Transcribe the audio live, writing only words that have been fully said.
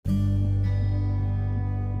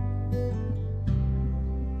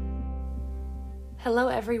Hello,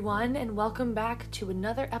 everyone, and welcome back to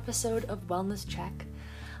another episode of Wellness Check.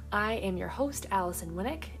 I am your host, Allison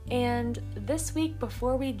Winnick, and this week,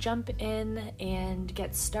 before we jump in and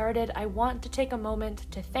get started, I want to take a moment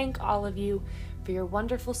to thank all of you for your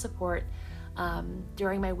wonderful support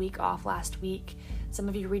during my week off last week. Some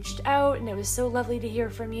of you reached out, and it was so lovely to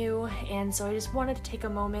hear from you, and so I just wanted to take a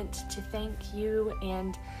moment to thank you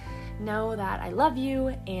and know that I love you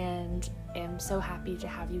and am so happy to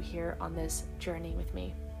have you here on this journey with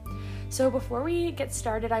me. So before we get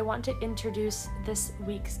started, I want to introduce this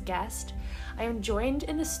week's guest. I am joined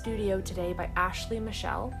in the studio today by Ashley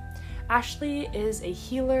Michelle. Ashley is a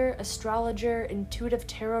healer, astrologer, intuitive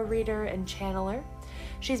tarot reader, and channeler.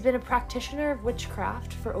 She's been a practitioner of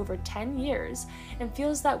witchcraft for over 10 years and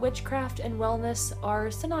feels that witchcraft and wellness are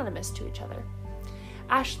synonymous to each other.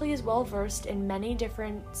 Ashley is well-versed in many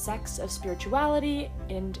different sects of spirituality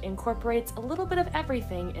and incorporates a little bit of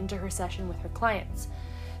everything into her session with her clients.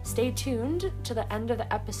 Stay tuned to the end of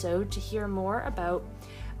the episode to hear more about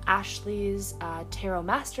Ashley's tarot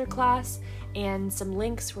masterclass and some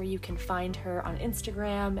links where you can find her on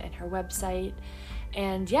Instagram and her website.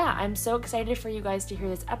 And yeah, I'm so excited for you guys to hear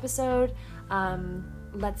this episode.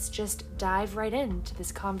 Let's just dive right into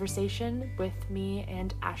this conversation with me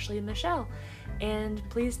and Ashley and Michelle. And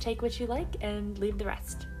please take what you like and leave the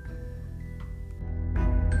rest.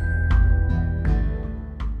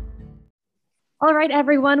 All right,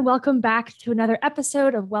 everyone, welcome back to another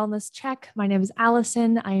episode of Wellness Check. My name is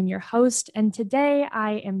Allison. I am your host, and today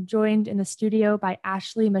I am joined in the studio by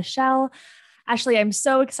Ashley Michelle. Ashley, I'm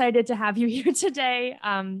so excited to have you here today.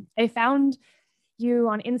 I found you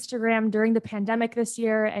on Instagram during the pandemic this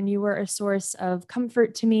year, and you were a source of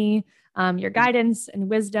comfort to me. Your guidance and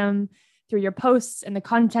wisdom through your posts and the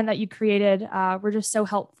content that you created were just so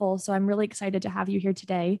helpful. So I'm really excited to have you here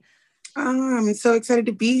today. I'm so excited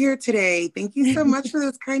to be here today. Thank you so much for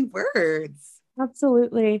those kind words.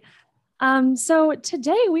 Absolutely. So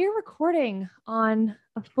today we are recording on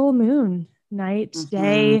a full moon night,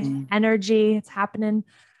 day, energy. It's happening.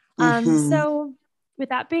 So with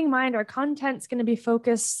that being in mind, our content's going to be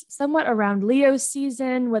focused somewhat around Leo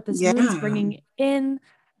season, what this moon's bringing in.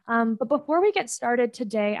 But before we get started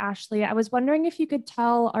today, Ashley, I was wondering if you could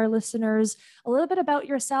tell our listeners a little bit about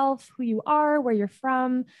yourself, who you are, where you're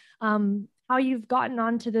from, how you've gotten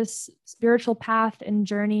onto this spiritual path and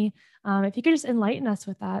journey. If you could just enlighten us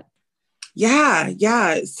with that.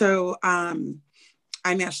 Yeah. So I'm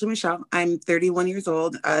Ashley Michelle. I'm 31 years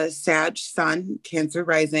old, a Sag sun, Cancer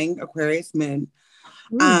rising, Aquarius moon.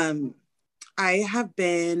 I have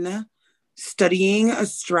been studying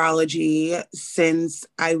astrology since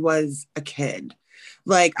I was a kid.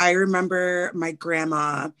 Like, I remember my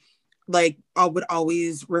grandma, would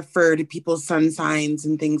always refer to people's sun signs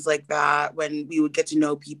and things like that when we would get to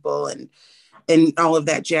know people and all of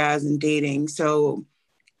that jazz and dating. So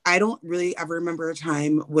I don't really ever remember a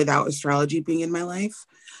time without astrology being in my life.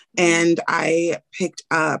 And I picked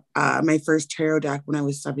up my first tarot deck when I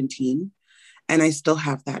was 17, and I still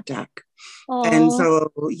have that deck. Aww. And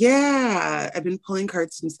so, yeah, I've been pulling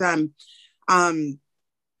cards since then.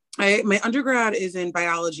 My undergrad is in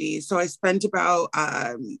biology. So I spent about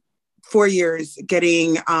 4 years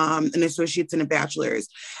getting an associate's and a bachelor's.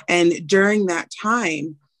 And during that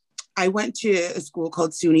time, I went to a school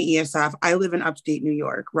called SUNY ESF. I live in upstate New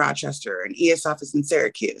York, Rochester, and ESF is in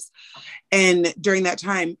Syracuse. And during that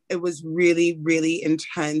time, it was really, really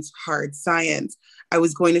intense, hard science. I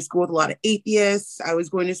was going to school with a lot of atheists. I was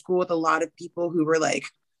going to school with a lot of people who were like,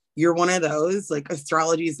 you're one of those, like,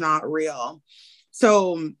 astrology is not real.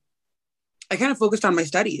 So I kind of focused on my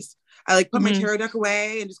studies. I put my tarot deck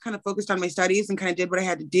away and just kind of focused on my studies and kind of did what I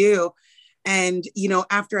had to do. And,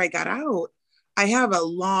 after I got out, I have a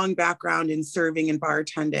long background in serving and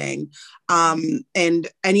bartending. And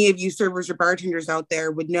any of you servers or bartenders out there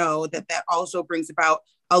would know that also brings about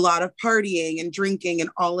a lot of partying and drinking and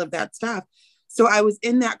all of that stuff. So I was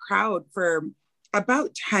in that crowd for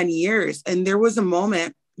about 10 years. And there was a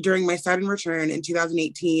moment during my Saturn return in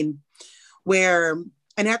 2018 and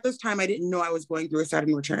at this time, I didn't know I was going through a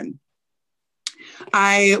Saturn return.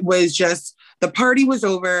 The party was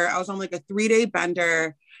over. I was on like a 3-day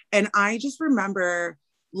bender. And I just remember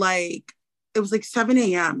it was like 7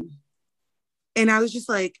 a.m. And I was just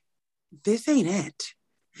like, this ain't it.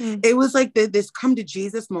 It was like this come to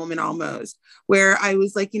Jesus moment almost, where I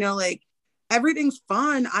was like, everything's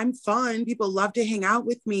fun. I'm fun. People love to hang out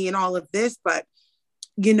with me and all of this. But,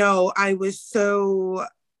 I was so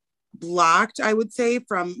blocked, I would say,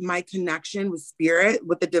 from my connection with spirit,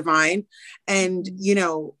 with the divine. And,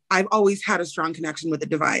 I've always had a strong connection with the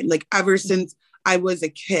divine, like ever since I was a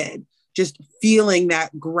kid. just feeling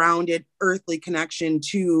that grounded earthly connection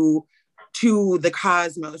to the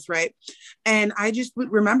cosmos, right? And I just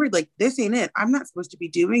remembered, like, this ain't it. I'm not supposed to be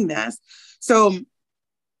doing this. So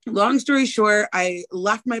long story short, I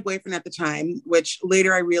left my boyfriend at the time, which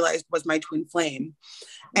later I realized was my twin flame.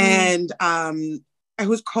 And I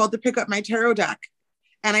was called to pick up my tarot deck,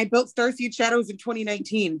 and I built Starseed Shadows in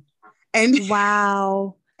 2019. And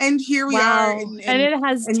wow. And here we are in it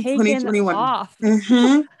has in taken 2021. off. Taken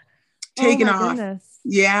oh my off. Goodness.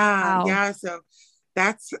 Yeah. Wow. Yeah. So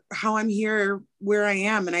that's how I'm here where I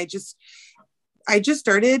am. And I just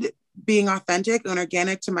started being authentic and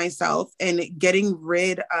organic to myself and getting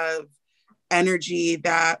rid of energy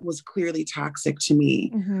that was clearly toxic to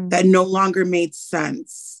me, that no longer made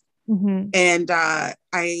sense. And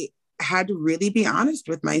I had to really be honest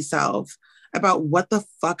with myself about what the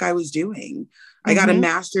fuck I was doing. I got a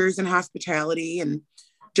master's in hospitality. And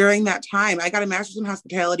during that time, I got a master's in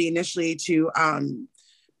hospitality initially to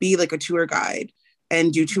be like a tour guide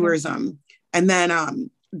and do tourism. And then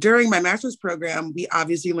during my master's program, we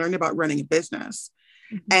obviously learned about running a business.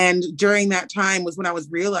 And during that time was when I was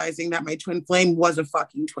realizing that my twin flame was a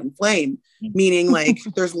fucking twin flame, meaning like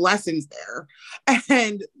there's lessons there.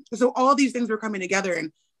 And so all these things were coming together.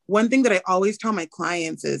 And one thing that I always tell my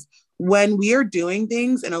clients is when we are doing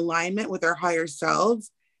things in alignment with our higher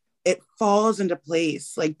selves, it falls into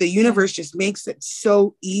place. Like the universe just makes it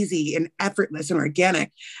so easy and effortless and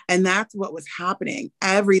organic. And that's what was happening.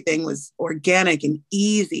 Everything was organic and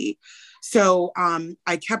easy. So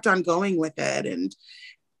I kept on going with it. And,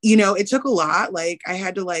 you know, it took a lot. Like I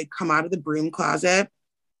had to like come out of the broom closet.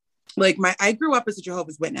 Like I grew up as a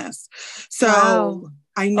Jehovah's Witness. So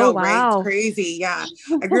I know, right? It's crazy. Yeah.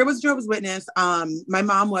 I grew up as a Jehovah's Witness. My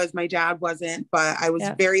mom was, my dad wasn't, but I was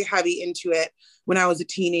very heavy into it when I was a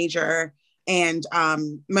teenager. And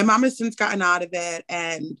my mom has since gotten out of it.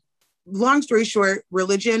 And long story short,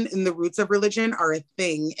 religion and the roots of religion are a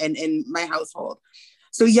thing in my household.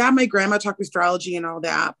 So yeah, my grandma talked astrology and all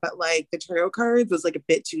that, but like the tarot cards was like a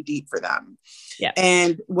bit too deep for them. Yeah.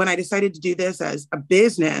 And when I decided to do this as a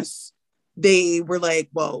business, they were like,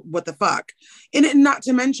 well, what the fuck? And not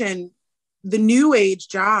to mention the new age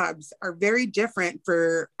jobs are very different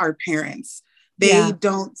for our parents. They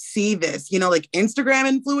don't see this, you know, like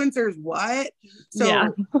Instagram influencers, what?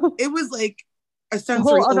 So it was like a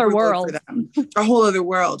sensory whole other world for them, a whole other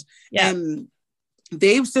world. Yeah. And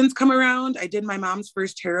they've since come around. I did my mom's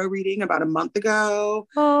first tarot reading about a month ago.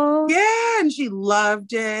 Oh, yeah. And she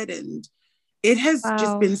loved it. And it has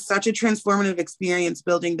just been such a transformative experience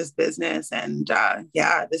building this business. And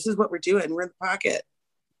yeah, this is what we're doing. We're in the pocket.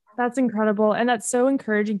 That's incredible. And that's so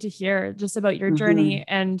encouraging to hear just about your journey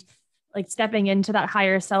and like stepping into that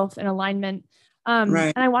higher self in alignment.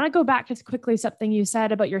 And I want to go back to quickly something you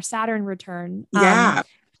said about your Saturn return.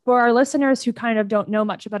 For our listeners who kind of don't know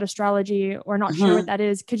much about astrology or not sure what that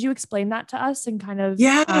is, could you explain that to us and kind of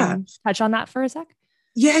touch on that for a sec?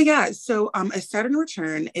 Yeah. So a Saturn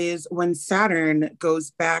return is when Saturn goes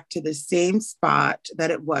back to the same spot that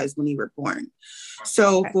it was when you were born.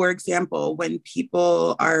 So for example, when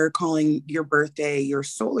people are calling your birthday your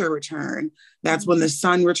solar return, that's when the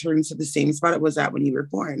sun returns to the same spot it was at when you were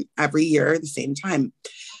born every year at the same time.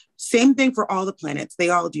 Same thing for all the planets.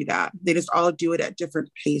 They all do that. They just all do it at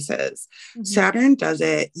different paces. Saturn does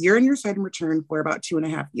it. You're in your Saturn return for about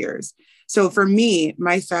 2.5 years. So for me,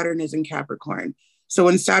 my Saturn is in Capricorn. So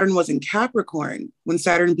when Saturn was in Capricorn, when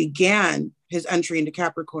Saturn began his entry into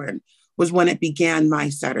Capricorn, was when it began my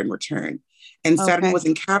Saturn return. And Saturn was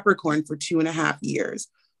in Capricorn for 2.5 years.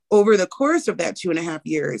 Over the course of that 2.5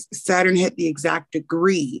 years, Saturn hit the exact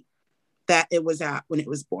degree that it was at when it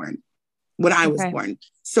was born. When I was born.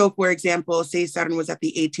 So for example, say Saturn was at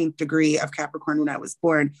the 18th degree of Capricorn when I was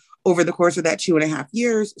born. Over the course of that 2.5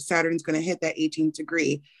 years, Saturn's going to hit that 18th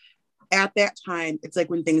degree. At that time, it's like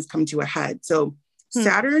when things come to a head. So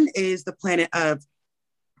Saturn is the planet of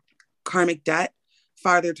karmic debt,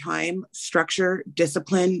 father time, structure,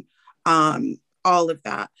 discipline, all of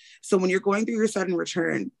that. So when you're going through your Saturn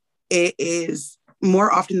return, it is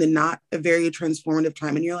more often than not a very transformative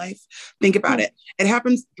time in your life. Think about it. It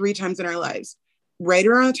happens 3 times in our lives. Right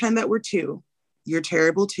around the time that we're 2, you're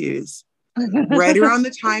terrible 2s. Right around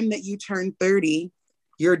the time that you turn 30,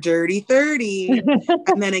 you're dirty 30.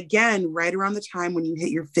 And then again, right around the time when you hit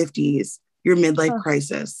your 50s, your midlife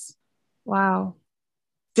crisis. Wow.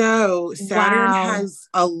 So Saturn has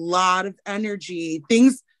a lot of energy.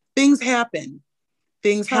 Things happen.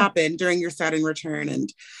 Things happen during your Saturn return.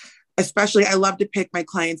 And especially, I love to pick my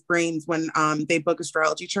clients' brains when they book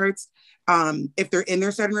astrology charts. If they're in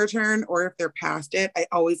their Saturn return or if they're past it, I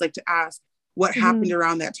always like to ask what happened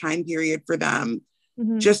around that time period for them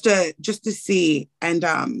just to see. And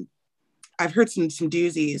I've heard some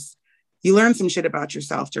doozies. You learn some shit about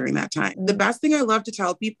yourself during that time. The best thing I love to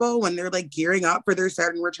tell people when they're like gearing up for their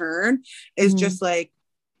Saturn return is just like,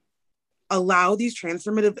 allow these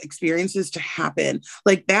transformative experiences to happen.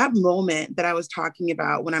 Like that moment that I was talking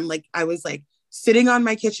about when I was like sitting on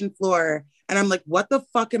my kitchen floor and I'm like, what the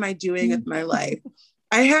fuck am I doing with my life?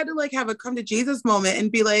 I had to like have a come to Jesus moment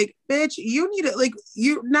and be like, bitch, you need it. Like,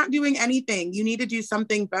 you're not doing anything. You need to do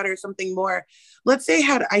something better, something more. Let's say,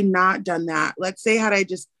 had I not done that, let's say, had I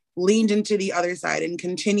just leaned into the other side and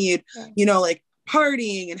continued, like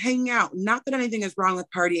partying and hanging out. Not that anything is wrong with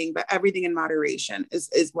partying, but everything in moderation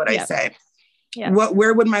is what I say. Yeah.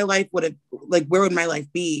 Where would my life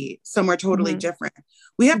be? Somewhere totally different.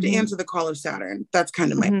 We have to answer the call of Saturn. That's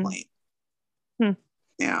kind of my point.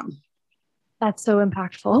 Yeah. That's so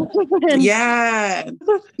impactful. Yeah.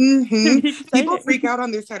 People freak out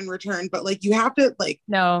on their Saturn return, but like, you have to like,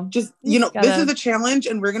 this is a challenge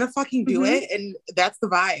and we're going to fucking do it. And that's the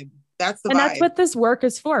vibe. That's the vibe. And that's what this work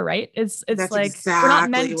is for, right? It's like, exactly, we're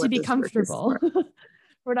not meant to be comfortable.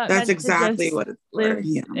 We're not meant to just live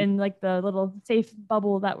in like the little safe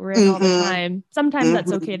bubble that we're in all the time. Sometimes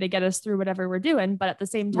that's okay to get us through whatever we're doing, but at the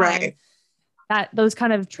same time, that those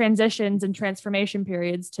kind of transitions and transformation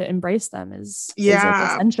periods, to embrace them is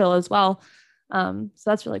like essential as well. So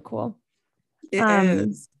that's really cool. It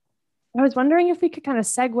is. I was wondering if we could kind of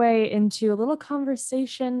segue into a little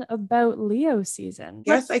conversation about Leo season.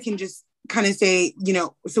 Yes, I can just kind of say,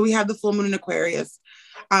 so we have the full moon in Aquarius.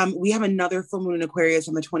 We have another full moon in Aquarius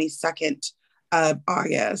on the 22nd of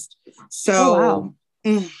August. So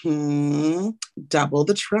double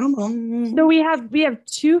the trauma. So we have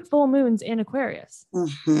 2 full moons in Aquarius.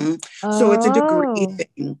 So it's a degree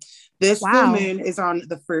thing. This full moon is on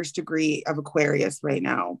the 1st degree of Aquarius right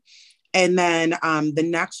now. And then the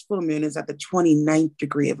next full moon is at the 29th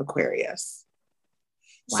degree of Aquarius.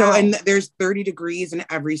 So, and there's 30 degrees in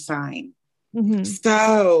every sign.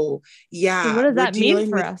 So yeah. So what does that mean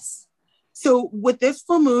for us? So with this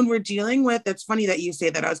full moon, we're dealing with, it's funny that you say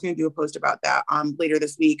that. I was going to do a post about that later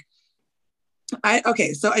this week. So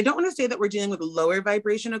I don't want to say that we're dealing with a lower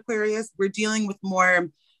vibration Aquarius. We're dealing with more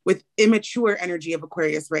with immature energy of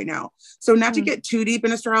Aquarius right now. So not to get too deep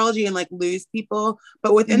in astrology and like lose people,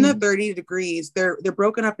 but within the 30 degrees, they're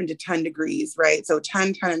broken up into 10 degrees, right? So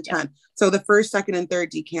 10, 10, and 10. So the first, second, and third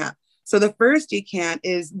decant. So the first decant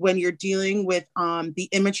is when you're dealing with the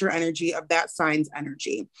immature energy of that sign's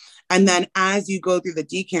energy. And then as you go through the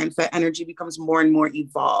decants, that energy becomes more and more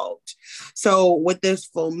evolved. So with this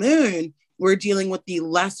full moon, we're dealing with the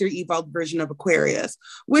lesser evolved version of Aquarius,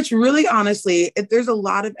 which really, honestly, there's a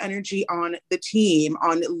lot of energy on the team,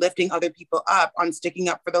 on lifting other people up, on sticking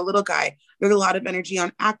up for the little guy. There's a lot of energy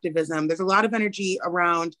on activism. There's a lot of energy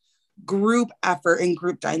around group effort and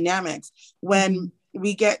group dynamics. When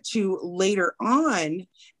we get to later on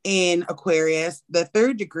in Aquarius, the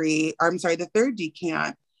third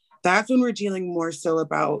decant, that's when we're dealing more so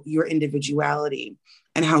about your individuality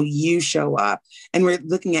and how you show up. And we're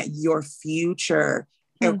looking at your future.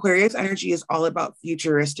 Aquarius energy is all about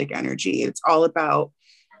futuristic energy. It's all about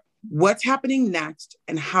what's happening next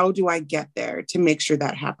and how do I get there to make sure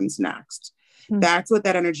that happens next. That's what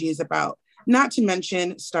that energy is about. Not to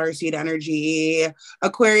mention starseed energy.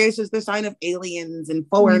 Aquarius is the sign of aliens and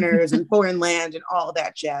foreigners and foreign land and all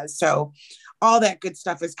that jazz. So all that good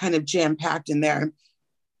stuff is kind of jam-packed in there.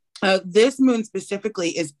 This moon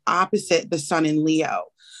specifically is opposite the sun in Leo.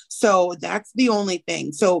 So that's the only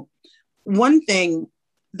thing. So one thing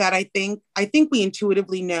that I think we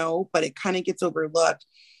intuitively know, but it kind of gets overlooked.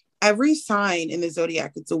 Every sign in the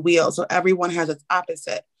zodiac, it's a wheel. So everyone has its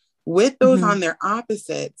opposite. With those on their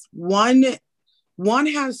opposites, one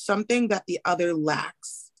has something that the other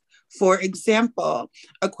lacks. For example,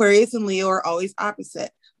 Aquarius and Leo are always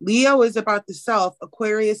opposite. Leo is about the self.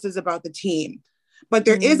 Aquarius is about the team. But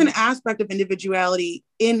there is an aspect of individuality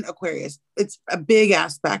in Aquarius. It's a big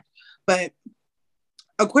aspect, but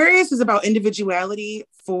Aquarius is about individuality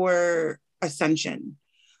for ascension.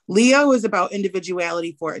 Leo is about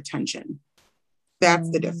individuality for attention. That's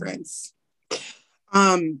the difference.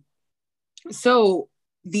 So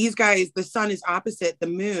these guys, the sun is opposite the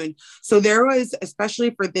moon. So there was, especially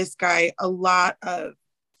for this guy, a lot of,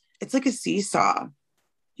 it's like a seesaw.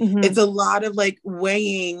 It's a lot of like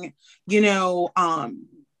weighing, the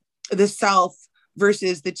self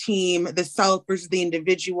versus the team, the self versus the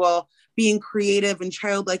individual, being creative and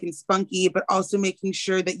childlike and spunky, but also making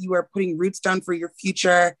sure that you are putting roots down for your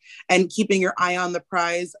future and keeping your eye on the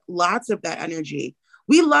prize. Lots of that energy.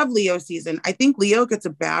 We love Leo season. I think Leo gets a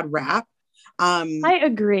bad rap. I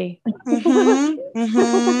agree.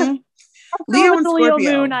 Leo with and the Leo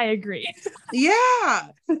Scorpio. moon, I agree. Yeah.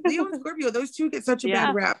 Leo and Scorpio, those two get such a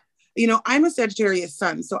bad rap. You know, I'm a Sagittarius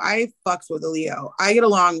sun, so I fucks with a Leo. I get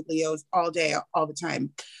along with Leos all day, all the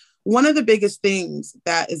time. One of the biggest things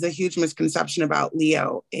that is a huge misconception about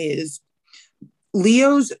Leo is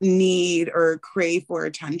Leos need or crave for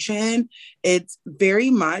attention. It's very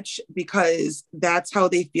much because that's how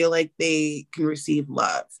they feel like they can receive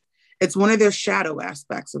love. It's one of their shadow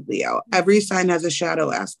aspects of Leo. Every sign has a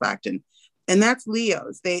shadow aspect, and that's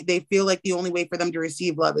Leos. They feel like the only way for them to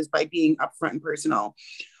receive love is by being upfront and personal.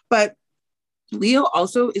 But Leo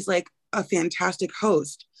also is like a fantastic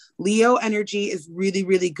host. Leo energy is really,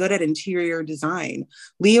 really good at interior design.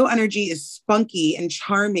 Leo energy is spunky and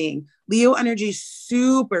charming. Leo energy is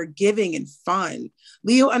super giving and fun.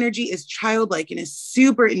 Leo energy is childlike and is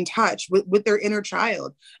super in touch with their inner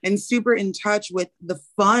child and super in touch with the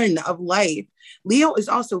fun of life. Leo is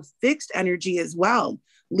also fixed energy as well.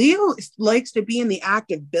 Leo likes to be in the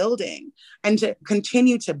act of building and to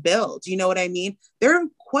continue to build. You know what I mean? They're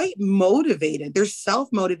quite motivated. They're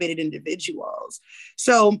self-motivated individuals.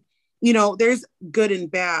 So, you know, there's good and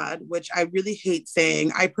bad, which I really hate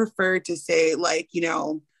saying. I prefer to say, like, you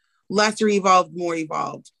know, lesser evolved, more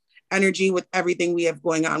evolved energy with everything we have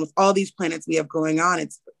going on, with all these planets we have going on.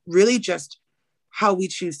 It's really just how we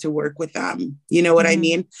choose to work with them. You know what I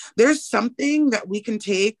mean? There's something that we can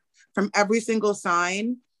take from every single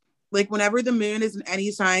sign. Like whenever the moon is in any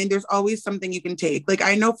sign, there's always something you can take. Like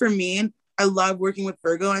I know for me, I love working with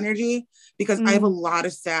Virgo energy because I have a lot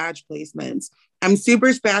of Sag placements. I'm super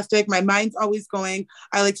spastic. My mind's always going.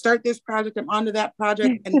 I like start this project, I'm onto that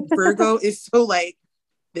project. And Virgo is so like,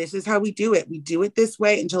 this is how we do it. We do it this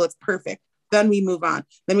way until it's perfect. Then we move on.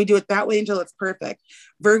 Then we do it that way until it's perfect.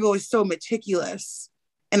 Virgo is so meticulous.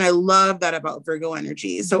 And I love that about Virgo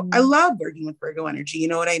energy. So I love working with Virgo energy. You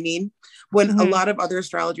know what I mean? When a lot of other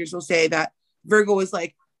astrologers will say that Virgo is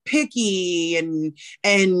like picky and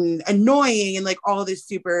annoying and like all this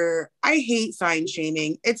super, I hate sign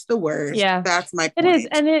shaming. It's the worst. Yeah, that's my point. It is,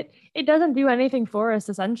 and it doesn't do anything for us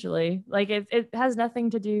essentially. Like it has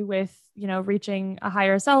nothing to do with, you know, reaching a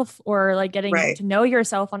higher self or like getting to know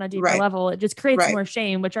yourself on a deeper level. It just creates more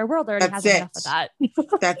shame, which our world already has enough of that.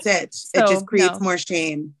 That's it. So, it just creates more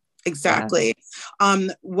shame. Exactly.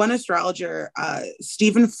 One astrologer,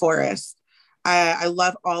 Stephen Forrest, I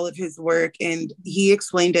love all of his work, and he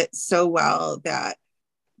explained it so well that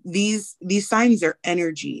these signs are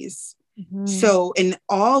energies. So in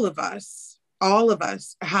all of us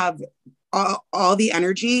have all the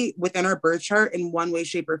energy within our birth chart in one way,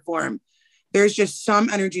 shape, or form. There's just some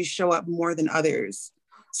energies show up more than others.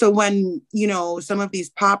 So when, you know, some of these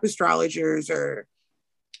pop astrologers or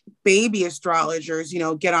baby astrologers, you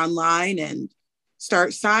know, get online and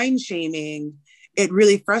start sign shaming, it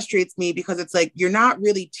really frustrates me because it's like, you're not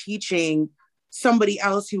really teaching somebody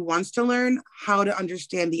else who wants to learn how to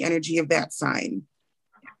understand the energy of that sign.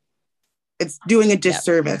 It's doing a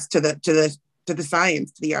disservice to the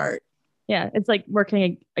science, to the art. Yeah, it's like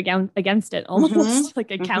working against it almost,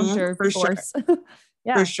 like a counter force.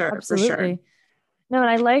 Yeah, for sure, absolutely. For sure. No, and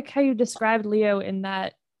I like how you described Leo in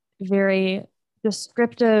that very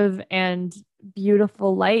descriptive and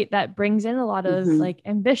beautiful light that brings in a lot of like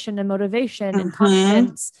ambition and motivation and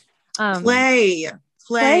confidence. Playing,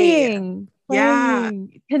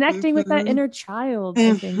 connecting with that inner child,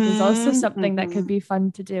 I think is also something that could be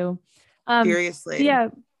fun to do. Seriously.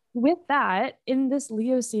 Yeah. With that, in this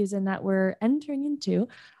Leo season that we're entering into,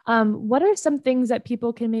 what are some things that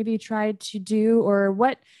people can maybe try to do, or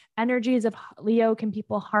what energies of Leo can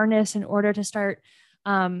people harness in order to start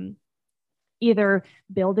either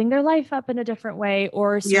building their life up in a different way,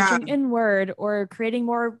 or switching inward, or creating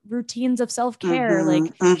more routines of self-care,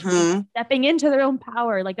 like stepping into their own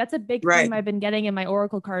power? Like that's a big theme I've been getting in my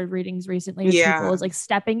oracle card readings recently with people, is like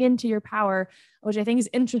stepping into your power, which I think is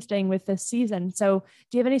interesting with this season. So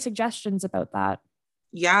do you have any suggestions about that?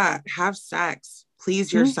 Yeah. Have sex,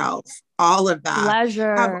 please yourself, all of that.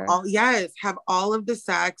 Pleasure. Have all of the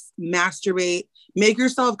sex, masturbate, make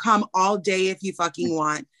yourself come all day if you fucking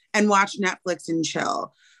want, and watch Netflix and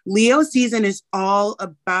chill. Leo season is all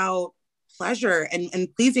about pleasure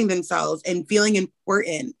and pleasing themselves and feeling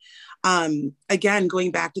important. Again,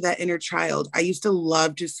 going back to that inner child, I used to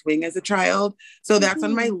love to swing as a child. So that's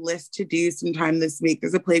on my list to do sometime this week.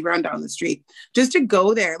 There's a playground down the street, just to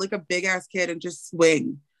go there like a big ass kid and just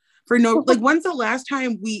swing for no, like when's the last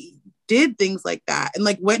time we did things like that and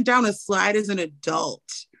like went down a slide as an adult?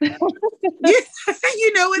 You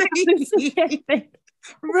know what I mean?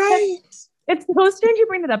 Right. It's so strange you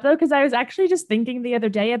bring that up though, because I was actually just thinking the other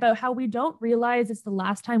day about how we don't realize it's the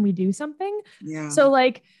last time we do something. So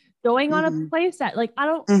like going on a Mm-hmm. play set. Like, I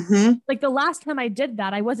don't, Mm-hmm. like the last time I did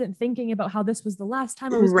that, I wasn't thinking about how this was the last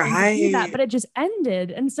time I was going to do that, Right. but it just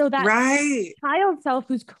ended. And so that Right. child self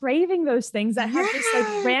who's craving those things that have just like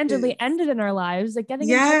Yes. randomly ended in our lives, like getting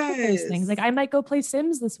in touch with those things. Yes. Like I might go play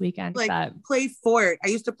Sims this weekend. Like That, play fort. I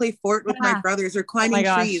used to play fort with my yeah. brothers or Oh my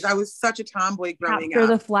climbing trees. I gosh. was such a tomboy growing Capture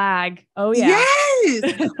up. the flag. Oh yeah.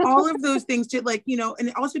 Yes. All of those things to like,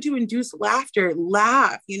 and also to induce laughter,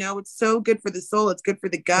 laugh, it's so good for the soul. It's good for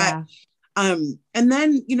the gut. Yeah. And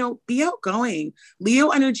then, be outgoing. Leo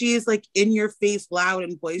energy is like in your face, loud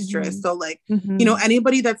and boisterous. Mm-hmm. So like, Mm-hmm.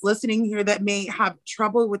 anybody that's listening here that may have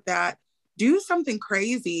trouble with that, do something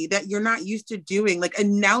crazy that you're not used to doing. Like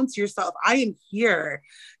announce yourself. I am here,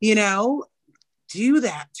 do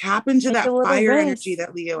that. Tap into Take a that little fire risk. energy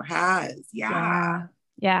that Leo has. Yeah.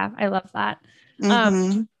 Yeah. I love that.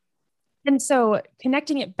 Mm-hmm. And so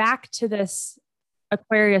connecting it back to this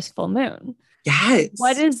Aquarius full moon, Yes.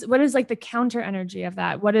 what is like the counter energy of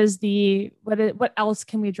that? What else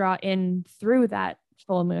can we draw in through that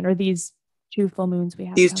full moon, or these two full moons we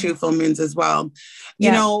have These coming? two full moons as well.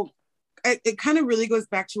 Yeah. It kind of really goes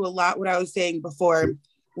back to a lot what I was saying before.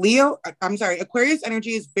 Aquarius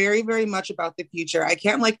energy is very, very much about the future. I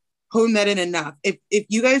can't like hone that in enough. If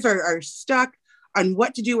you guys are stuck on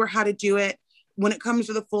what to do or how to do it, when it comes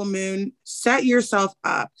to the full moon, set yourself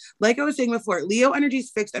up. Like I was saying before, Leo energy is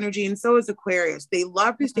fixed energy, and so is Aquarius. They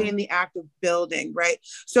love to stay in the act of building, right?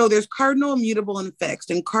 So there's cardinal, mutable, and fixed.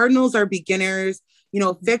 And cardinals are beginners,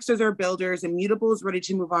 fixers are builders, and mutable is ready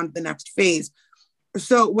to move on to the next phase.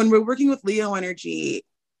 So when we're working with Leo energy,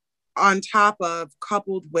 on top of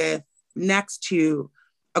coupled with next to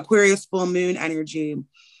Aquarius full moon energy,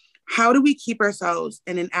 how do we keep ourselves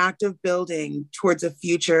in an active building towards a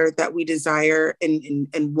future that we desire and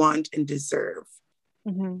want and deserve?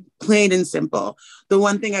 Mm-hmm. Plain and simple. The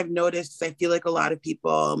one thing I've noticed is I feel like a lot of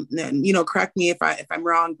people, and correct me if I'm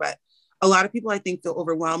wrong, but a lot of people I think feel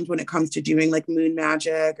overwhelmed when it comes to doing like moon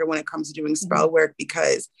magic or when it comes to doing spell work,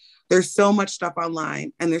 because there's so much stuff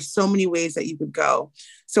online and there's so many ways that you could go.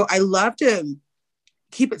 So I love to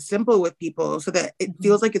keep it simple with people so that it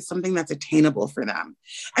feels like it's something that's attainable for them.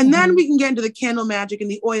 And then we can get into the candle magic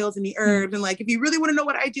and the oils and the herbs. And like, if you really want to know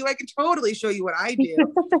what I do, I can totally show you what I do.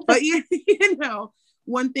 But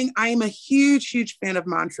one thing, I am a huge, huge fan of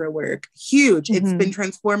mantra work. Huge. It's been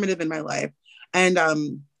transformative in my life.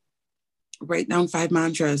 And write down 5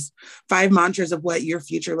 mantras of what your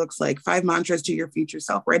future looks like, 5 mantras to your future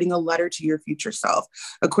self, writing a letter to your future self.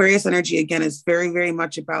 Aquarius energy, again, is very, very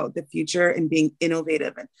much about the future and being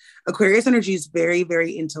innovative. And Aquarius energy is very,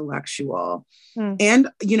 very intellectual. And,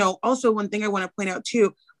 also one thing I want to point out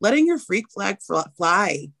too, letting your freak flag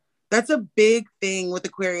fly. That's a big thing with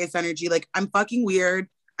Aquarius energy. Like, I'm fucking weird.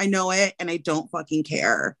 I know it. And I don't fucking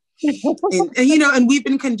care. and we've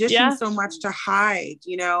been conditioned so much to hide,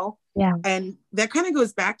 Yeah. And that kind of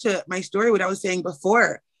goes back to my story, what I was saying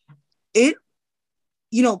before.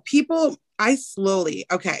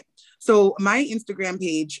 So my Instagram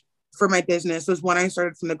page for my business was one I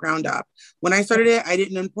started from the ground up. When I started it, I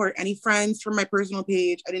didn't import any friends from my personal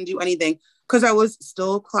page. I didn't do anything because I was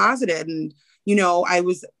still closeted. And, I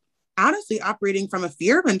was honestly operating from a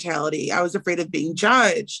fear mentality. I was afraid of being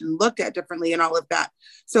judged and looked at differently and all of that.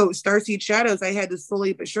 So Starseed Shadows, I had to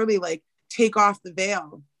slowly but surely like take off the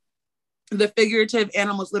veil, the figurative and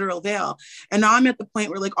almost literal veil. And now I'm at the point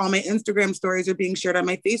where like all my Instagram stories are being shared on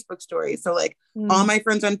my Facebook stories. So like all my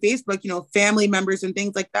friends on Facebook, family members and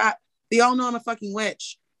things like that, they all know I'm a fucking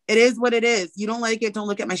witch. It is what it is. You don't like it, don't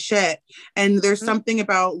look at my shit. And there's something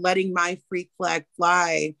about letting my freak flag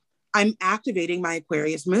fly. I'm activating my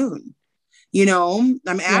Aquarius moon. I'm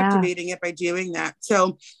activating it by doing that.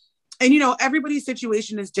 So, and everybody's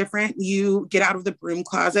situation is different. You get out of the broom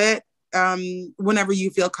closet whenever you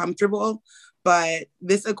feel comfortable. But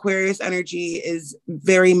this Aquarius energy is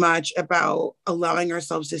very much about allowing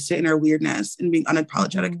ourselves to sit in our weirdness and being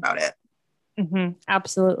unapologetic about it.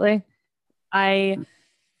 Absolutely. I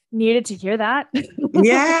needed to hear that.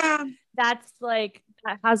 Yeah. That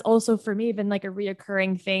has also for me been like a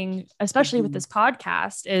reoccurring thing, especially with this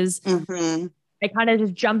podcast, is I kind of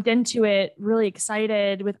just jumped into it really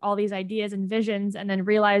excited with all these ideas and visions, and then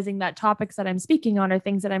realizing that topics that I'm speaking on or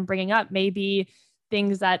things that I'm bringing up may be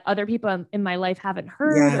things that other people in my life haven't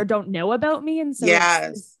heard or don't know about me. And so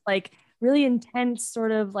it's like really intense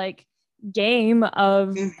sort of like game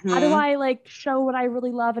of how do I like show what I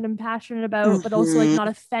really love and am passionate about, but also like not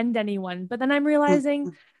offend anyone. But then I'm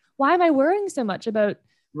realizing, why am I worrying so much about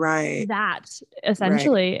that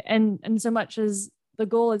essentially? And so much as the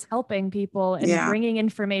goal is helping people and bringing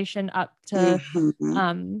information up to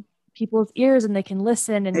people's ears, and they can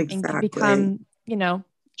listen and can become,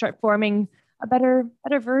 start forming a better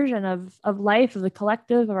version of life, of the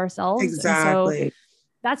collective, of ourselves. Exactly. And so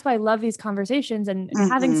that's why I love these conversations and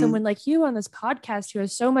having someone like you on this podcast who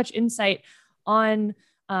has so much insight on,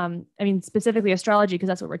 I mean, specifically astrology, because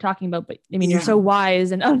that's what we're talking about. But I mean, you're so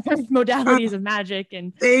wise and other modalities of magic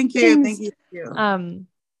and thank you. Thank you.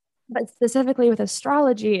 But specifically with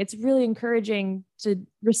astrology, it's really encouraging to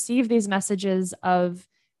receive these messages of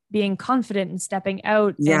being confident and stepping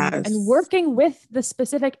out and working with the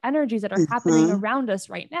specific energies that are happening around us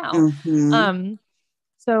right now.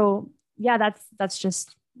 So yeah, that's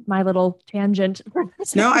just my little tangent.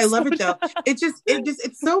 No, I love it though.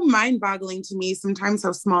 It's so mind-boggling to me sometimes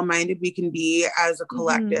how small-minded we can be as a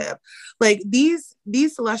collective. Like these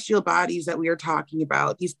celestial bodies that we are talking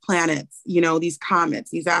about, these planets, you know, these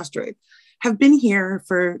comets, these asteroids, have been here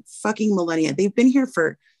for fucking millennia. They've been here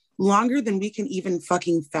for longer than we can even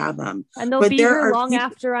fucking fathom. And they'll be here long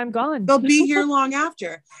after I'm gone. They'll be here long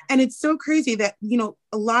after. And it's so crazy that, you know,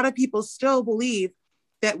 a lot of people still believe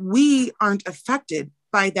that we aren't affected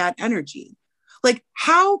by that energy. Like,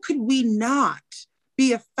 how could we not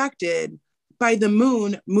be affected by the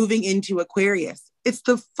moon moving into Aquarius? It's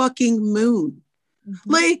the fucking moon.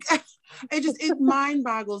 Like, it mind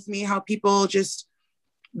boggles me how people just,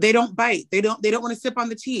 they don't bite. They don't want to sip on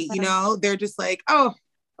the tea, you know? They're just like, oh,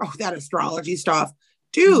 that astrology stuff.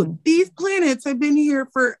 Dude, these planets have been here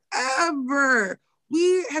forever.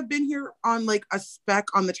 We have been here on like a speck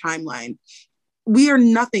on the timeline. We are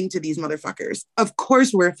nothing to these motherfuckers. Of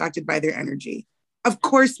course we're affected by their energy. Of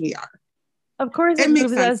course we are. Of course it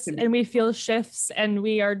moves us and we feel shifts and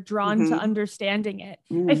we are drawn to understanding it.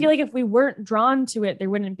 I feel like if we weren't drawn to it, there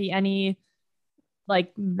wouldn't be any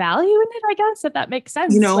like value in it, I guess, if that makes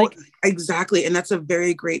sense. You know, like, exactly. And that's a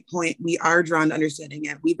very great point. We are drawn to understanding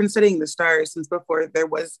it. We've been studying the stars since before there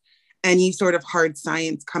was any sort of hard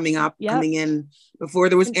science coming in, before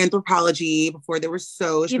there was anthropology, before there was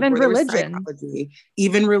even religion,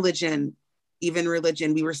 even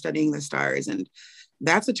religion, we were studying the stars. And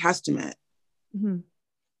that's a testament. You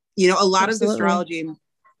know, a lot of the astrology,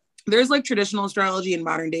 there's like traditional astrology and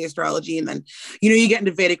modern day astrology. And then, you know, you get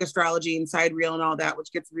into Vedic astrology and sidereal and all that,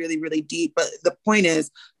 which gets really, really deep. But the point is,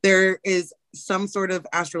 there is some sort of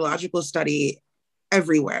astrological study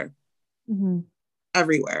everywhere.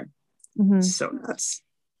 Everywhere. So nuts.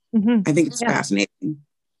 I think it's fascinating.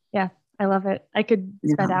 Yeah, I love it. I could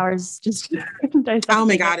spend hours just oh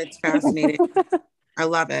my God, it's fascinating. I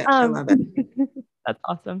love it. I love it. That's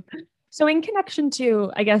awesome. So in connection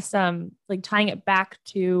to, I guess, like tying it back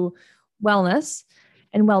to wellness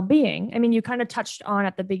and well-being, I mean, you kind of touched on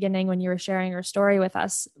at the beginning when you were sharing your story with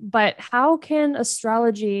us, but how can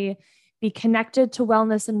astrology be connected to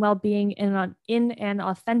wellness and well-being in an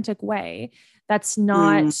authentic way that's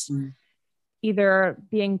not either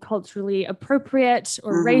being culturally appropriate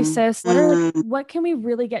or racist? What can we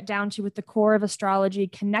really get down to with the core of astrology,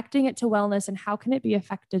 connecting it to wellness, and how can it be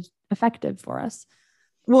effective for us?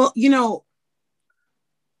 Well, you know,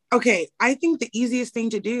 okay, I think the easiest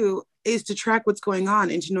thing to do is to track what's going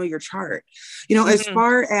on and to know your chart. You know, as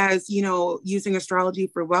far as, you know, using astrology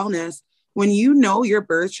for wellness, when you know your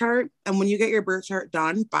birth chart and when you get your birth chart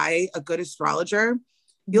done by a good astrologer,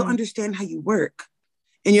 you'll understand how you work.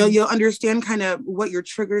 And you'll understand kind of what your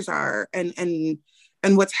triggers are and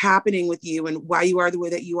what's happening with you and why you are the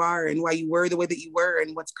way that you are and why you were the way that you were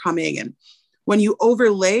and what's coming. And when you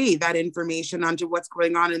overlay that information onto what's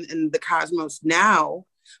going on in the cosmos now,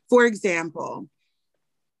 for example,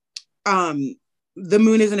 the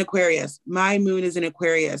moon is in Aquarius. My moon is in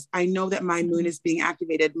Aquarius. I know that my moon is being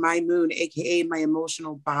activated. My moon, AKA my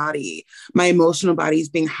emotional body. My emotional body is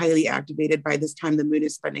being highly activated by this time the moon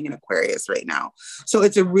is spending in Aquarius right now. So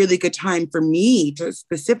it's a really good time for me to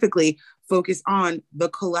specifically focus on the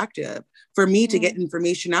collective, for me to get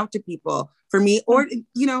information out to people, for me, or,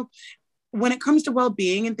 you know, when it comes to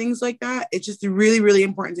well-being and things like that, it's just really, really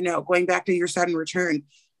important to know, going back to your Saturn return.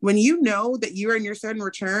 When you know that you're in your Saturn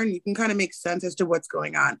return, you can kind of make sense as to what's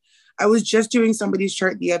going on. I was just doing somebody's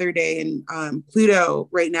chart the other day, and Pluto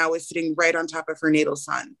right now is sitting right on top of her natal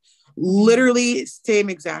sun. Literally same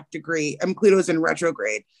exact degree. And Pluto's in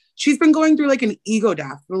retrograde. She's been going through like an ego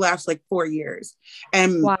death for the last like 4 years.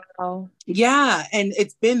 And wow. Yeah. And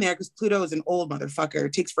it's been there because Pluto is an old motherfucker.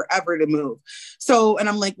 It takes forever to move. So, and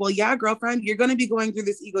I'm like, well, yeah, girlfriend, you're going to be going through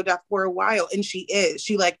this ego death for a while. And she is.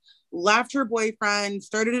 She like left her boyfriend,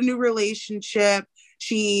 started a new relationship.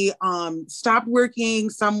 She stopped working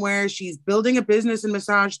somewhere. She's building a business in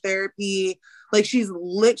massage therapy. Like she's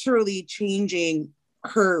literally changing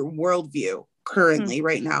her worldview currently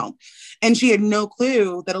right now. And she had no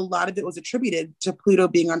clue that a lot of it was attributed to Pluto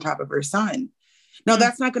being on top of her sun. Now,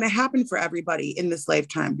 that's not going to happen for everybody in this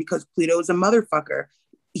lifetime because Pluto is a motherfucker.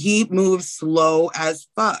 He moves slow as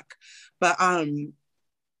fuck. But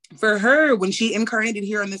for her, when she incarnated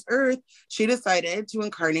here on this earth, she decided to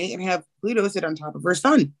incarnate and have Pluto sit on top of her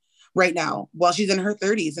sun right now while she's in her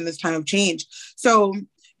 30s in this time of change. So,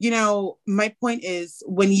 you know, my point is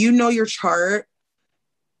when you know your chart,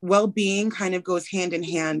 well-being kind of goes hand in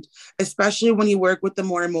hand, especially when you work with the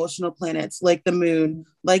more emotional planets like the moon,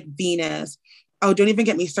 like Venus. Oh, don't even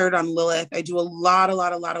get me started on Lilith. I do a lot of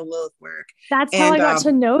Lilith work. That's how I got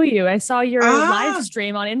to know you. I saw your live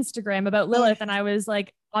stream on Instagram about Lilith, and I was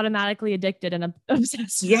like automatically addicted and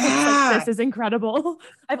obsessed. Yeah. Like, this is incredible.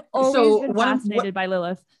 I've always been fascinated by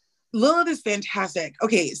Lilith. Lilith is fantastic.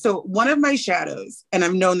 Okay, so one of my shadows, and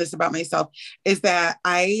I've known this about myself, is that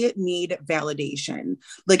I need validation.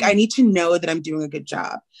 Like I need to know that I'm doing a good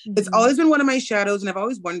job. Mm-hmm. It's always been one of my shadows, and I've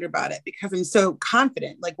always wondered about it because I'm so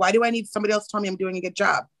confident. Like, why do I need somebody else to tell me I'm doing a good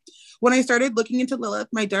job? When I started looking into Lilith,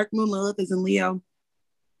 my dark moon Lilith is in Leo.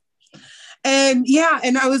 And yeah,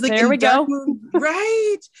 and I was like, there we go.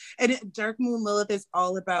 Right. And dark moon Lilith is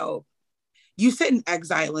all about, you sit in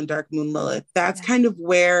exile in dark moon Lilith. That's kind of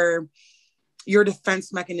where your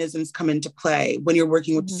defense mechanisms come into play when you're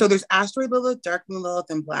working with, so there's asteroid Lilith, dark moon Lilith,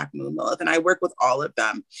 and black moon Lilith. And I work with all of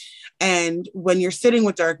them. And when you're sitting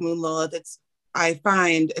with dark moon Lilith, I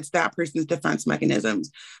find it's that person's defense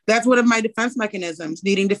mechanisms. That's one of my defense mechanisms,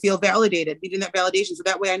 needing to feel validated, needing that validation. So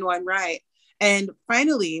that way I know I'm right. And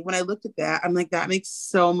finally, when I looked at that, I'm like, that makes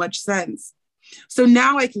so much sense. So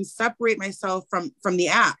now I can separate myself from the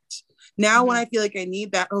act. Now, when I feel like I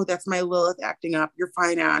need that, oh, that's my Lilith acting up. You're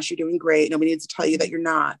fine, Ash. You're doing great. Nobody needs to tell you that you're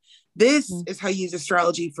not. This is how you use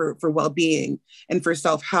astrology for well-being and for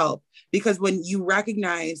self-help. Because when you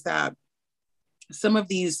recognize that some of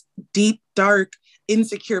these deep, dark,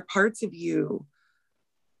 insecure parts of you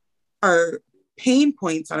are pain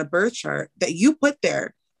points on a birth chart that you put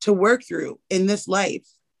there to work through in this life,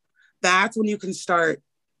 that's when you can start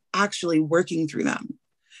actually working through them.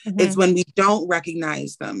 It's when we don't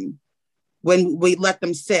recognize them, when we let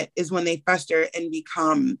them sit, is when they fester and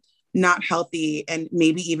become not healthy and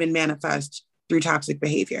maybe even manifest through toxic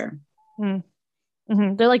behavior.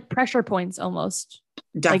 They're like pressure points almost.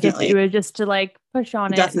 Definitely. Like if you were just to like push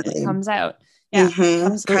on it comes out. Yeah.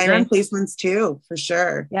 Chiron placements too, for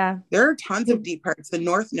sure. Yeah. There are tons of deep parts. The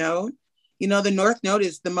North Node, you know, the North Node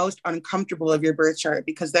is the most uncomfortable of your birth chart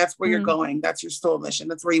because that's where you're going. That's your soul mission.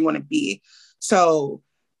 That's where you want to be. So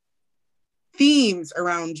themes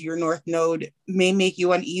around your North Node may make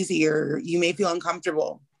you uneasy or you may feel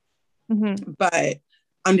uncomfortable, but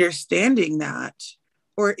understanding that,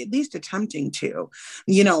 or at least attempting to,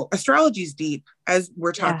 you know, astrology is deep as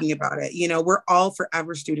we're talking about it. You know, we're all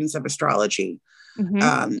forever students of astrology,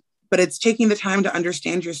 but it's taking the time to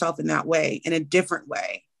understand yourself in that way, in a different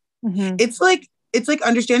way. It's like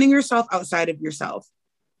understanding yourself outside of yourself.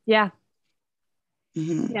 Yeah.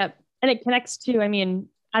 Yep. And it connects to, I mean,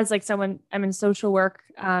 as like someone, I'm in social work.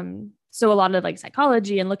 So a lot of like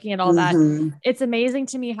psychology and looking at all that, it's amazing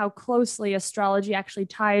to me how closely astrology actually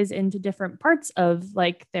ties into different parts of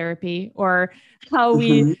like therapy, or how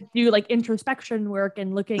we do like introspection work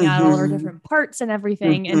and looking at all our different parts and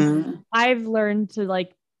everything. And I've learned to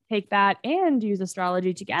like take that and use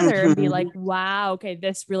astrology together and be like, wow, okay,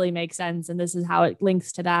 this really makes sense. And this is how it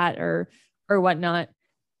links to that or whatnot.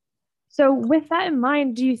 So with that in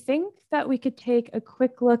mind, do you think that we could take a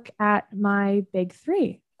quick look at my big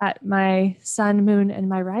three, at my sun, moon, and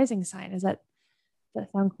my rising sign? Does that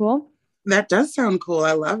sound cool? That does sound cool.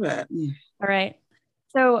 I love it. All right.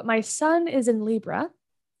 So my sun is in Libra.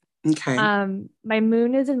 Okay. My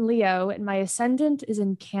moon is in Leo and my ascendant is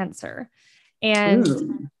in Cancer.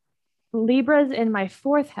 And Libra's in my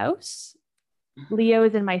 4th house. Leo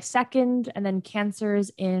is in my 2nd, and then Cancer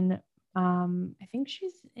is in I think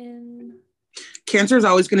she's in Cancer is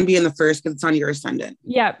always going to be in the 1st because it's on your ascendant.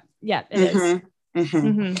 Yeah, it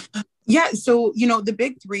is. Yeah, so you know the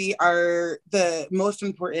big three are the most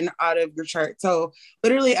important out of your chart. So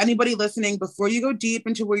literally anybody listening, before you go deep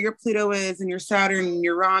into where your Pluto is and your Saturn and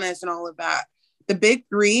Uranus and all of that, the big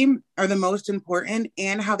three are the most important,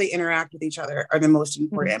 and how they interact with each other are the most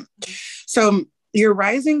important. So your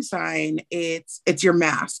rising sign, it's your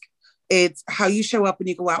mask. It's how you show up when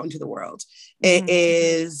you go out into the world.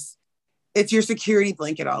 It's your security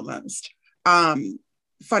blanket almost.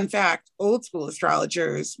 Fun fact, old school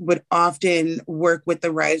astrologers would often work with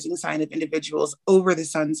the rising sign of individuals over the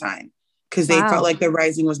sun sign because they felt like the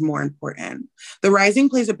rising was more important. The rising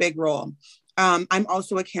plays a big role. I'm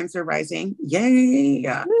also a Cancer rising. Yay.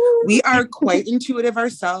 We are quite intuitive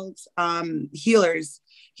ourselves. Healers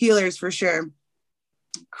for sure.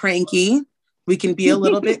 Cranky, We can be a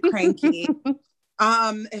little bit cranky.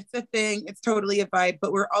 It's a thing. It's totally a vibe,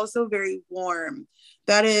 but we're also very warm.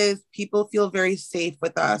 That is, people feel very safe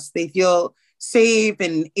with us. They feel safe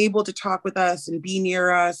and able to talk with us and be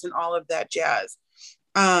near us and all of that jazz.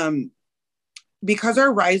 Because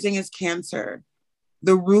our rising is Cancer,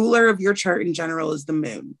 the ruler of your chart in general is the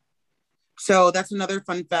moon. So that's another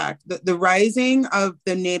fun fact. The rising of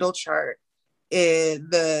the natal chart,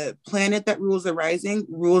 the planet that rules the rising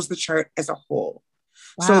rules the chart as a whole.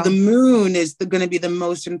 Wow. So the moon is going to be the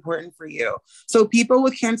most important for you. So people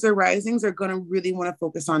with Cancer risings are going to really want to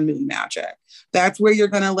focus on moon magic. That's where you're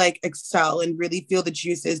going to like excel and really feel the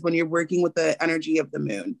juices when you're working with the energy of the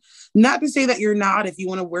moon. Not to say that you're not, if you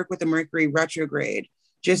want to work with the Mercury retrograde,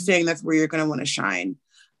 just saying that's where you're going to want to shine.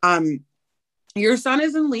 Your sun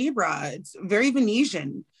is in Libra. It's very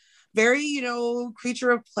Venetian, very,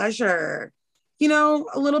 creature of pleasure, a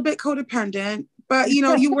little bit codependent, but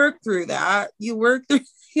you work through that. You work through.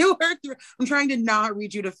 I'm trying to not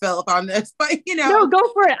read you to filth on this, but No, go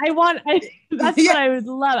for it. That's what I would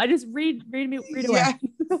love. I just read away.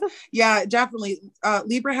 Yeah, definitely.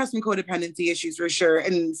 Libra has some codependency issues for sure,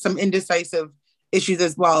 and some indecisive issues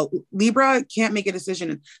as well. Libra can't make a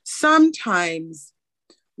decision. Sometimes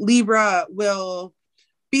Libra will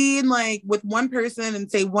be in like with one person and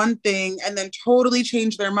say one thing and then totally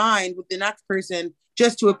change their mind with the next person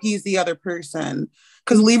just to appease the other person.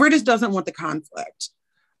 Because Libra just doesn't want the conflict.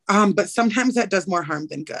 But sometimes that does more harm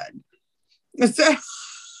than good. So,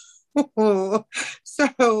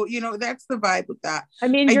 that's the vibe with that. I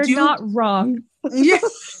mean, you're not wrong. Yeah.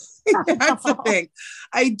 That's the thing.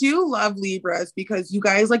 I do love Libras because you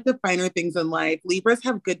guys like the finer things in life. Libras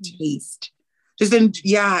have good taste. They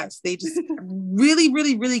just really,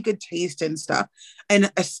 really, really good taste and stuff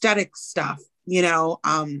and aesthetic stuff,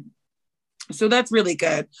 so that's really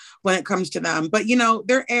good when it comes to them. But,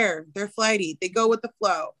 they're air, they're flighty, they go with the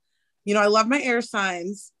flow. I love my air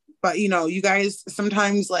signs, but, you guys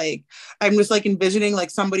sometimes like, I'm just like envisioning like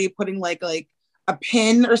somebody putting like a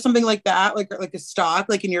pin or something like that, like a stock,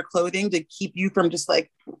 like in your clothing to keep you from just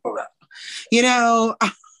like,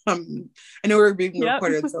 I know we're being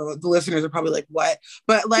recorded, so the listeners are probably like, what?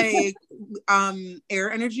 But like,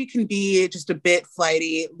 air energy can be just a bit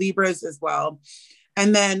flighty, Libras as well.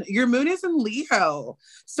 And then your moon is in Leo.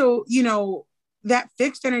 So, that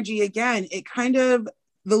fixed energy, again, it kind of,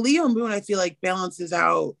 the Leo moon, I feel like balances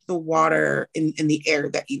out the water in the air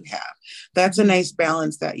that you have. That's a nice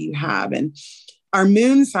balance that you have. And our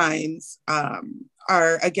moon signs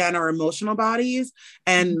are, again, our emotional bodies.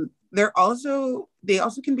 And they also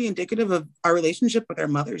can be indicative of our relationship with our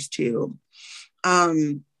mothers too.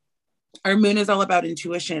 Our moon is all about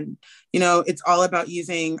intuition. It's all about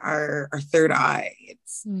using our third eye.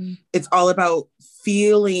 It's all about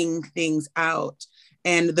feeling things out.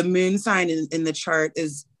 And the moon sign in the chart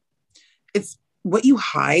it's what you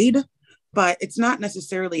hide, but it's not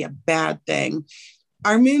necessarily a bad thing.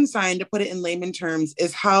 Our moon sign, to put it in layman terms,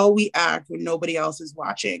 is how we act when nobody else is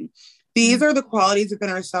watching. These are the qualities within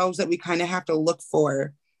ourselves that we kind of have to look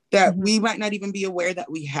for, that we might not even be aware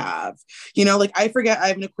that we have. Like I forget I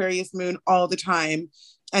have an Aquarius moon all the time.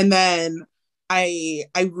 And then I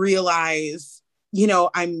realize,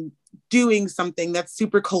 I'm doing something that's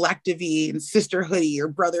super collective-y and sisterhoody or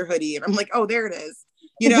brotherhoody. And I'm like, oh, there it is.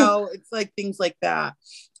 It's like things like that.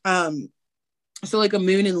 So like a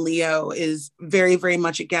moon in Leo is very, very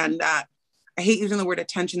much, again, that I hate using the word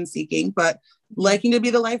attention seeking, but liking to be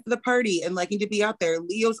the life of the party and liking to be out there.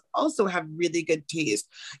 Leos also have really good taste.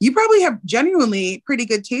 You probably have genuinely pretty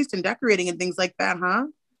good taste in decorating and things like that, huh?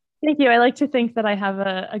 Thank you. I like to think that I have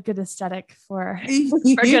a good aesthetic for a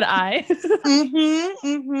good eye.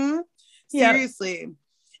 Seriously.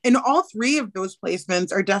 And all three of those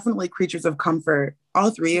placements are definitely creatures of comfort. All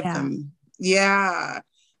three of them. Yeah.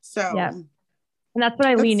 So. Yeah. And that's what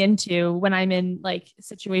I lean into when I'm in like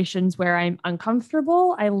situations where I'm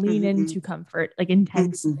uncomfortable. I lean into comfort, like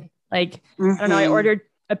intensely. Like, I don't know, I ordered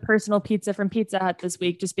a personal pizza from Pizza Hut this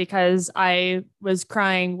week just because I was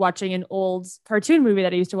crying watching an old cartoon movie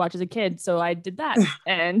that I used to watch as a kid. So I did that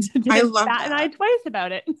and I love that and I twice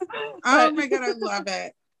about it. Oh my God, I love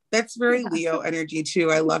it. That's very Leo energy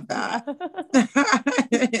too. I love that.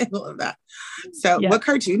 I love that. So what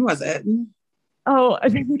cartoon was it? Oh,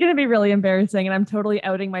 it's going to be really embarrassing, and I'm totally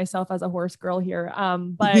outing myself as a horse girl here.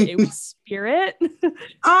 But it was Spirit.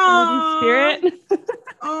 Oh, Spirit.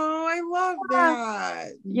 Oh, I love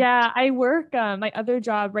that. Yeah, I work my other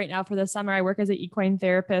job right now for the summer. I work as an equine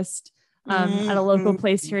therapist at a local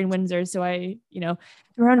place here in Windsor. So I,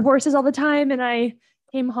 around horses all the time, and I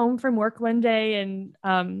came home from work one day and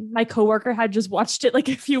my coworker had just watched it like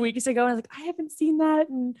a few weeks ago. And I was like, I haven't seen that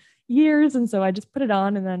in years. And so I just put it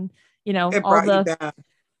on, and then, It brought you back.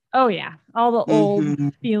 oh yeah, all the old Mm-hmm.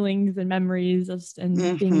 feelings and memories and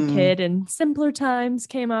being a Mm-hmm. kid and simpler times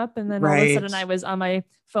came up. And then all of a sudden I was on my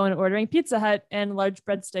phone ordering Pizza Hut and large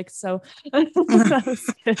breadsticks. So that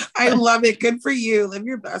was good. I love it. Good for you. Live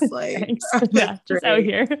your best life. Yeah, just out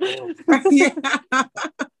here. Yeah.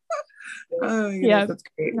 Oh, yeah, that's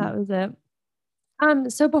great. That was it.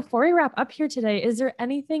 So before we wrap up here today, is there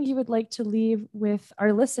anything you would like to leave with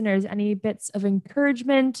our listeners? Any bits of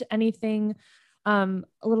encouragement, anything a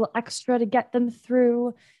little extra to get them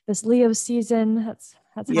through this Leo season that's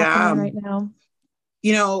happening right now?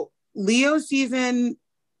 Leo season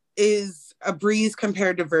is a breeze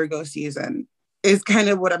compared to Virgo season, is kind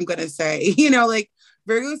of what I'm going to say. Like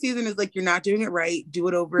Virgo season is like, you're not doing it right. Do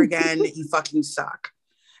it over again. You fucking suck.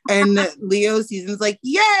 And Leo season's like,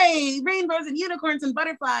 yay, rainbows and unicorns and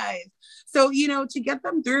butterflies. So, to get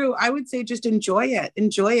them through, I would say just enjoy it.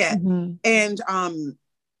 Mm-hmm. And I'm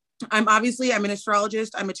an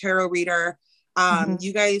astrologist. I'm a tarot reader. Mm-hmm.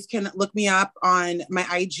 You guys can look me up on my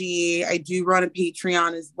IG. I do run a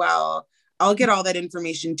Patreon as well. I'll get all that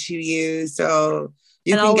information to you. So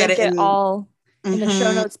you can get it all in the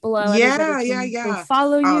show notes below. Yeah.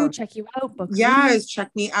 Follow you, check you out. Book readings. Check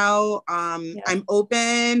me out. I'm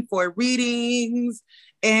open for readings,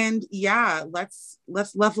 and let's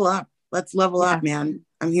level up. Let's level up, man.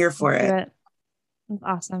 I'm here for it. That's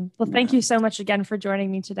awesome. Well, thank you so much again for joining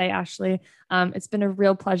me today, Ashley. It's been a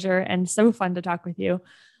real pleasure and so fun to talk with you.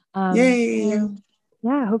 Yay.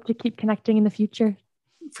 I hope to keep connecting in the future.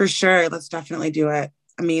 For sure. Let's definitely do it.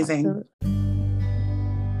 Amazing. Absolutely.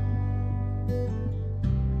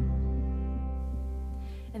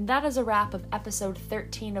 And that is a wrap of episode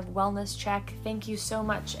 13 of Wellness Check. Thank you so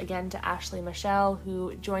much again to Ashley Michelle,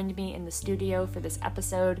 who joined me in the studio for this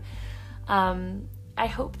episode. I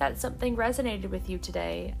hope that something resonated with you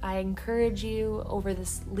today. I encourage you over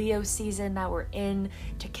this Leo season that we're in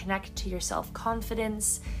to connect to your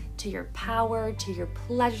self-confidence, to your power, to your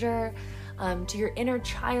pleasure, to your inner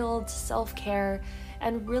child, self-care,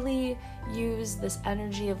 and really use this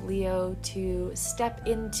energy of Leo to step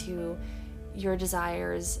into your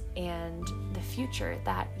desires and the future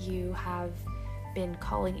that you have been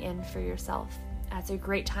calling in for yourself. It's a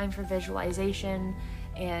great time for visualization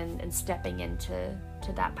and stepping into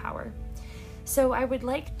that power. So I would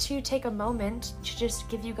like to take a moment to just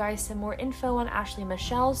give you guys some more info on Ashley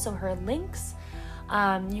Michelle. So her links,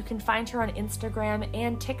 you can find her on Instagram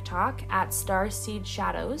and TikTok at Starseed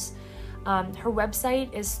Shadows. Her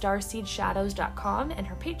website is starseedshadows.com, and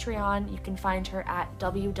her Patreon, you can find her at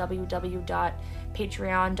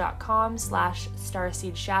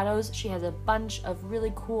www.patreon.com/starseedshadows. She has a bunch of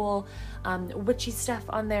really cool witchy stuff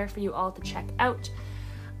on there for you all to check out.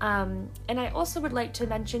 And I also would like to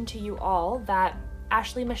mention to you all that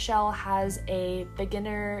Ashley Michelle has a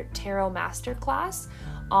beginner tarot masterclass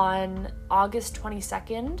on August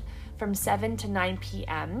 22nd from 7 to 9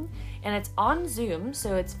 p.m. and it's on Zoom,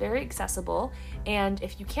 so it's very accessible. And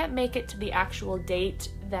if you can't make it to the actual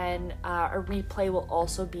date, then a replay will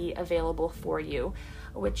also be available for you,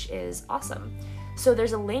 which is awesome. So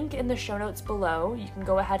there's a link in the show notes below. You can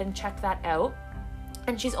go ahead and check that out.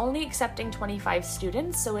 And she's only accepting 25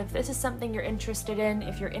 students, so if this is something you're interested in,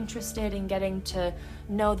 if you're interested in getting to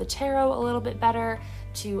know the tarot a little bit better,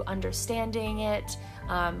 to understanding it,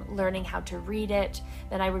 learning how to read it,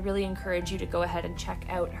 then I would really encourage you to go ahead and check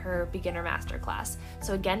out her beginner masterclass.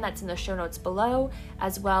 So again, that's in the show notes below,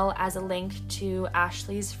 as well as a link to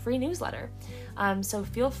Ashley's free newsletter. So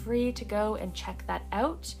feel free to go and check that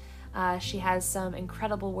out. She has some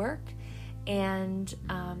incredible work, and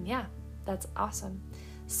that's awesome.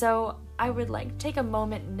 So I would like to take a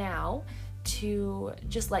moment now to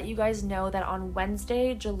just let you guys know that on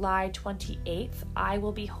Wednesday, July 28th, I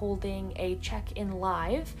will be holding a check-in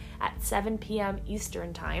live at 7 p.m.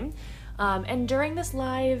 Eastern Time. And during this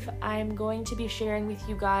live, I'm going to be sharing with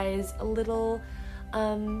you guys a little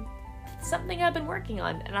something I've been working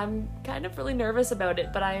on, and I'm kind of really nervous about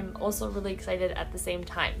it, but I'm also really excited at the same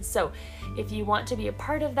time. So if you want to be a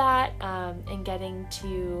part of that and getting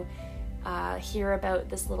to hear about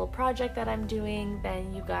this little project that I'm doing,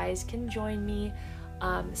 then you guys can join me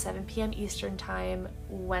 7 p.m. Eastern Time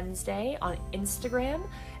Wednesday on Instagram,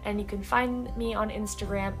 and you can find me on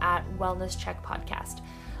Instagram at Wellness Check Podcast.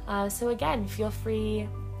 So again, feel free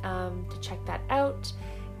to check that out,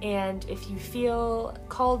 and if you feel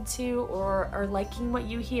called to or are liking what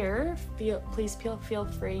you hear, please feel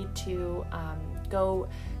free to go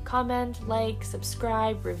comment, like,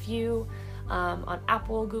 subscribe, review on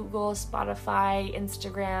Apple, Google, Spotify,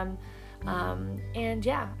 Instagram, And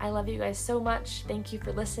yeah, I love you guys so much. Thank you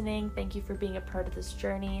for listening. Thank you for being a part of this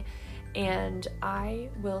journey. And I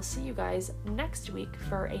will see you guys next week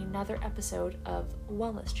for another episode of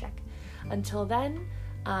Wellness Check. Until then,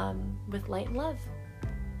 with light and love.